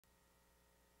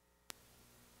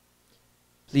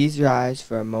Please rise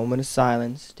for a moment of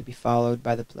silence to be followed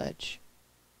by the pledge.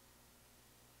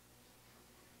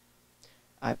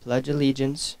 I pledge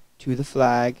allegiance to the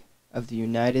flag of the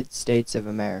United States of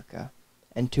America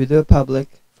and to the republic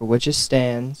for which it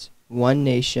stands, one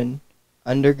nation,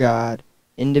 under God,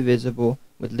 indivisible,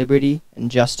 with liberty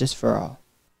and justice for all.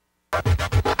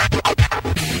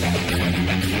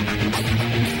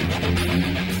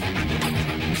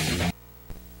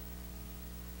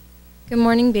 Good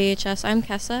morning, BHS. I'm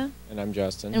Kessa. And I'm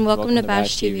Justin. And welcome to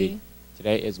Bash TV.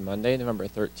 Today is Monday, November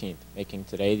 13th, making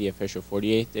today the official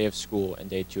 48th day of school and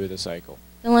day 2 of the cycle.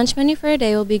 The lunch menu for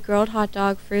today will be grilled hot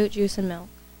dog, fruit, juice, and milk.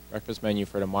 Breakfast menu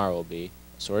for tomorrow will be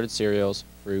assorted cereals,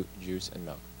 fruit, juice, and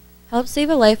milk. Help Save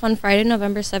a Life on Friday,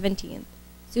 November 17th.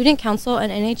 Student Council and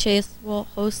NHS will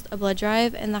host a blood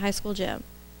drive in the high school gym.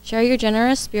 Share your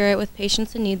generous spirit with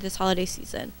patients in need this holiday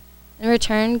season. In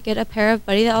return, get a pair of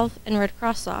Buddy the Elf and Red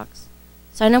Cross socks.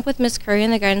 Sign up with Miss Curry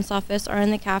in the guidance office or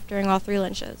in the CAF during all 3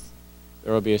 lunches.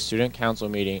 There will be a student council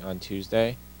meeting on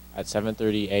Tuesday at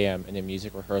 7:30 a.m. in the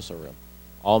music rehearsal room.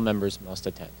 All members must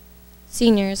attend.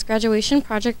 Seniors, graduation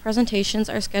project presentations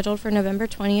are scheduled for November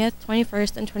 20th,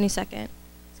 21st, and 22nd.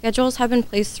 Schedules have been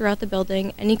placed throughout the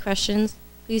building. Any questions,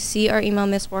 please see or email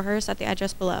Ms. Warhurst at the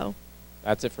address below.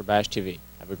 That's it for Bash TV.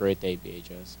 Have a great day,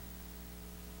 BHS.